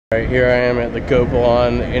Right, here I am at the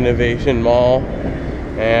Gopalon Innovation Mall,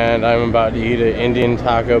 and I'm about to eat at Indian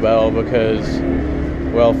Taco Bell because,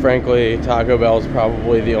 well, frankly, Taco Bell is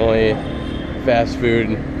probably the only fast food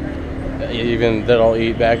even that I'll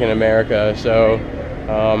eat back in America. So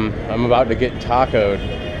I'm about to get tacoed.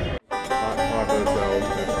 Hot taco shells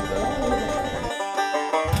or something.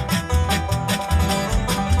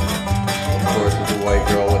 Of course, it's a white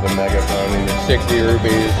girl with a megaphone and it's 60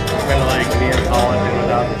 rupees. Kind of like Neapolitan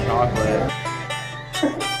without the chocolate.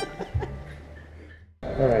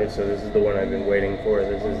 Alright, so this is the one I've been waiting for.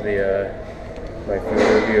 This is the my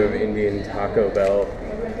food review of Indian Taco Bell.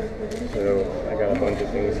 So I got a bunch of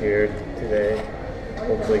things here today.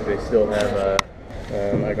 Looks like they still have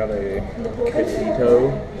I got a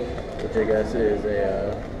quesito, which I guess is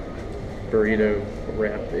a burrito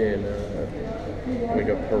wrapped in like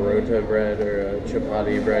a parota bread or a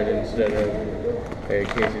chapati bread instead of a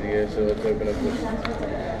quesadilla. So let's open up this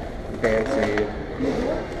fancy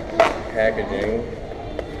packaging.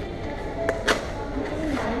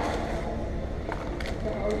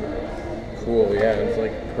 Cool, yeah, it's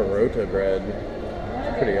like parota bread.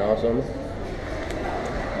 It's pretty awesome.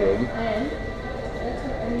 Good.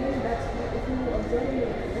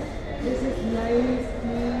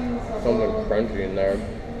 Something crunchy in there.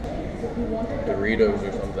 Doritos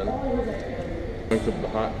or something. Mix up the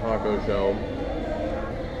hot taco shell.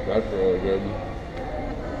 That's really good.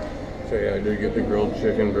 So yeah, I did get the grilled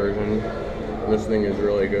chicken version. This thing is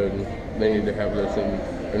really good. They need to have this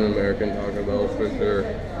in American Taco Bells for sure.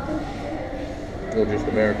 Or just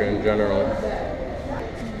America in general.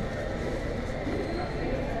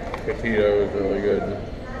 Quesito is really good.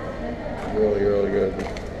 Really, really good.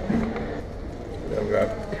 I've got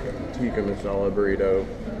tikka masala burrito.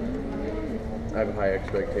 I have high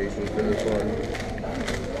expectations for this one.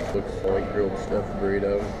 Looks like grilled stuffed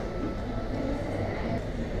burrito.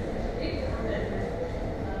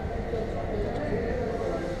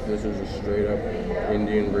 This is a straight up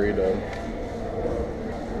Indian burrito.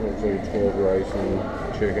 Looks like 12 rice and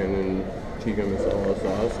chicken and tikka masala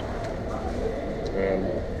sauce. And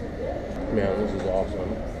man, this is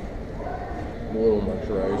awesome. A little much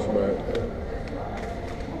rice, but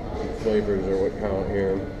the flavors are what count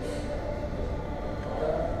here.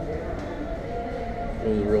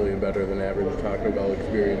 This is really better than average Taco Bell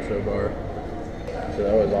experience so far. So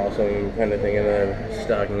that was awesome. I'm kind of thinking of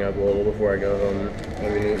stocking up a little before I go home. I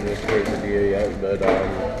haven't eaten this quesadilla yet, but I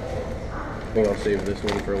think I'll save this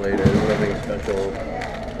one for later. There's nothing special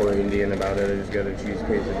or Indian about it. I just got a cheese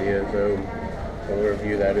quesadilla, so I'll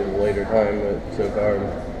review that at a later time. But so far,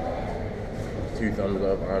 2 thumbs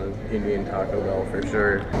up on Indian Taco Bell for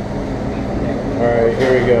sure. Alright,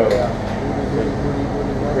 here we go.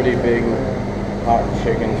 Pretty big hot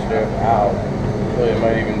chicken strip. Ow. Really, it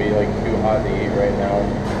might even be like too hot to eat right now.